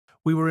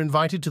We were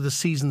invited to the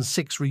Season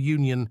 6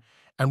 reunion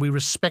and we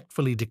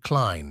respectfully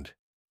declined,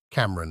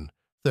 Cameron,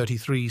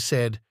 33,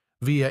 said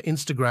via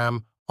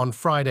Instagram on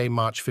Friday,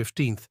 March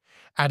 15th,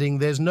 adding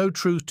there's no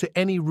truth to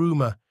any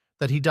rumor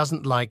that he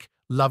doesn't like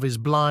Love is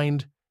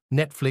Blind,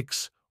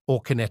 Netflix,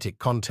 or kinetic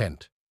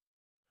content.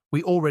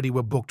 We already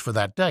were booked for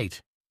that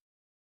date.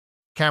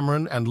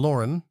 Cameron and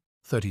Lauren,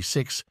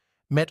 36,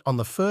 met on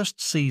the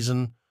first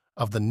season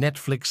of the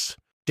Netflix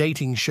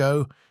dating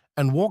show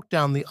and walked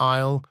down the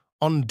aisle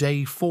on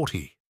day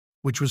 40,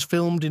 which was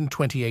filmed in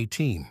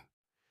 2018.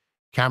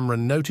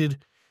 Cameron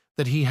noted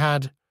that he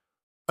had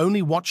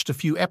only watched a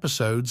few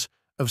episodes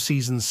of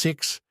Season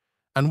 6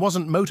 and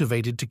wasn't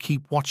motivated to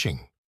keep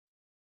watching.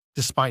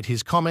 Despite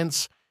his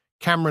comments,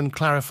 Cameron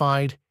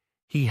clarified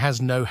he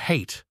has no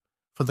hate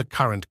for the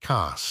current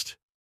cast.